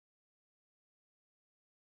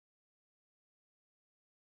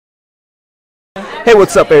Hey,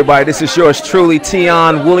 what's up, everybody? This is yours truly,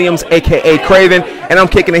 Tion Williams, a.k.a. Kraven, and I'm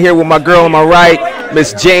kicking it here with my girl on my right,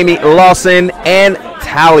 Miss Jamie Lawson and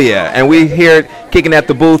Talia. And we here kicking at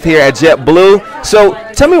the booth here at JetBlue. So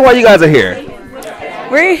tell me why you guys are here.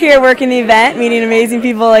 We're here working the event, meeting amazing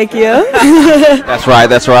people like you. That's right,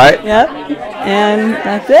 that's right. Yep, and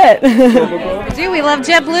that's it. We do. We love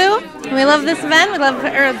JetBlue. We love this event. We love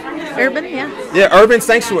Urban, yeah. Yeah, Urban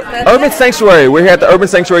Sanctuary. Urban Sanctuary. We're here at the Urban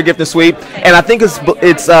Sanctuary Gift and Suite, and I think it's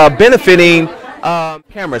benefiting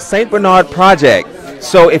camera St. Bernard Project.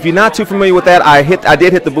 So if you're not too familiar with that, I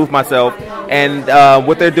did hit the booth myself, and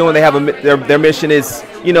what they're doing, they have their mission is,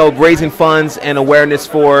 you know, raising funds and awareness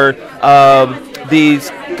for these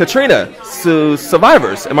Katrina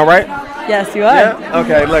survivors. Am I right? Yes, you are. Yeah?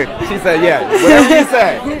 Okay, look, she said yeah. Whatever you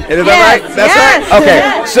say. Is that Yes, right? That's yes, right? Okay,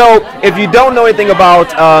 yes. so if you don't know anything about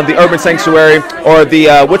the Urban Sanctuary, or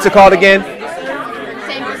the, what's it called again?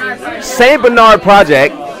 St. Bernard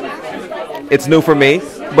Project. It's new for me,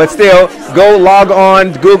 but still, go log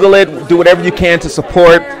on, Google it, do whatever you can to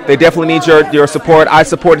support. They definitely need your support. I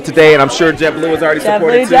supported today, and I'm sure JetBlue has already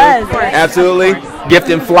supported too. Does. Absolutely.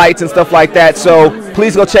 Gifting flights and stuff like that. So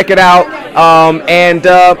please go check it out.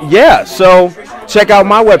 Yeah, so check out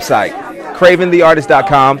my website,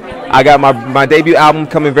 craventheartist.com. I got my debut album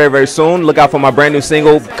coming very, very soon. Look out for my brand new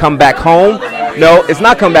single, Come Back Home. No, it's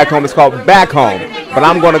not Come Back Home. It's called Back Home. But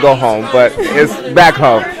I'm going to go home, but it's Back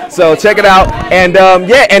Home. So check it out. And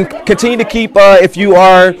yeah, and continue to keep, if you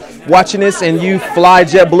are watching this and you fly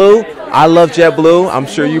JetBlue, I love JetBlue. I'm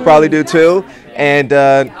sure you probably do too. And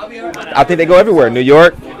I think they go everywhere. New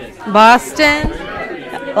York, Boston,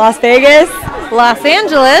 Las Vegas, Los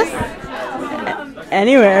Angeles.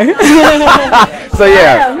 anywhere. So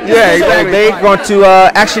yeah, exactly. They're going to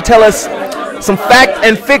actually tell us some fact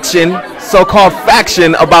and fiction, so-called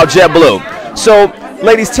faction about JetBlue. So,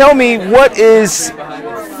 ladies, tell me, what is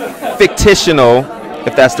fictional,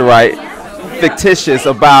 if that's the right, fictitious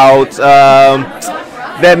about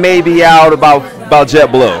that may be out about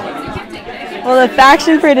JetBlue? Well, the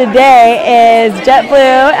faction for today is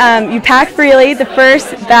JetBlue. You pack freely. The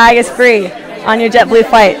first bag is free on your JetBlue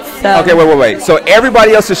flights. So. Okay, wait. So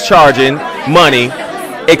everybody else is charging money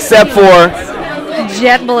except for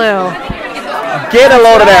JetBlue. Get a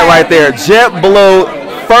load of that right there.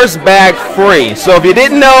 JetBlue, first bag free. So if you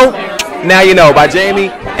didn't know, now you know, by Jamie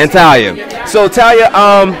and Talia. So Talia,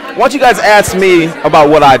 why don't you guys ask me about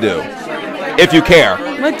what I do, if you care.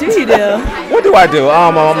 What do you do? What do I do?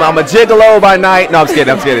 I'm a gigolo by night. No, I'm just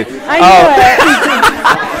kidding. I knew it.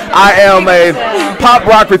 I am a pop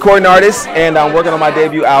rock recording artist, and I'm working on my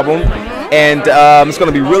debut album. And it's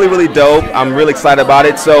going to be really, really dope. I'm really excited about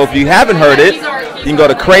it. So if you haven't heard it, you can go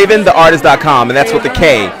to craventheartist.com, and that's with the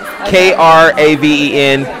K.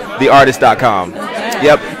 Kraven, theartist.com.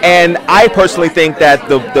 Yep. And I personally think that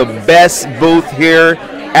the best booth here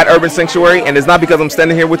at Urban Sanctuary, and it's not because I'm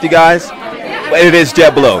standing here with you guys, but it is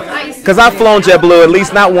JetBlue. Because I've flown JetBlue at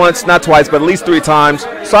least not once, not twice, but at least 3 times.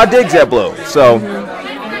 So I dig JetBlue. So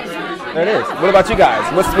there it is. What about you guys?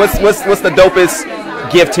 What's the dopest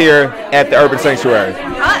gift here at the Urban Sanctuary?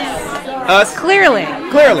 Us? Clearly.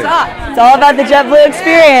 It's all about the JetBlue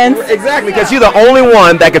experience. Exactly, because you're the only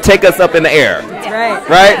one that could take us up in the air. That's right.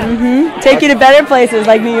 Right? Mm-hmm. Take you to better places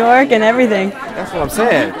like New York and everything. That's what I'm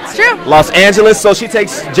saying. It's true. Los Angeles, so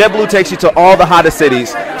JetBlue takes you to all the hottest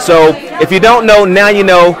cities. So if you don't know, now you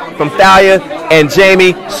know from Thalia and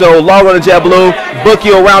Jamie. So log on to JetBlue, book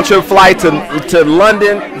you a round trip flight to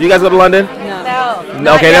London. Do you guys go to London?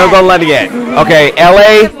 No. Okay, they don't go to London yet. Okay,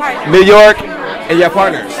 LA, New York, and you have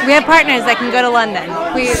partners. We have partners that can go to London.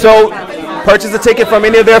 So purchase a ticket from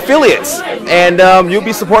any of their affiliates, and you'll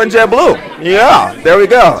be supporting JetBlue. Yeah, there we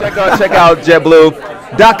go. Check out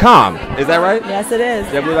JetBlue.com. Is that right? Yes, it is.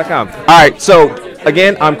 JetBlue.com. All right, so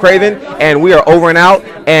again, I'm Kraven, and we are over and out.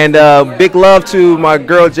 And big love to my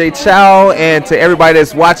girl Jay Chow and to everybody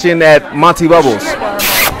that's watching at Monty Bubbles.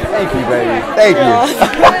 Thank you, baby. Thank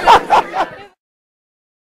you.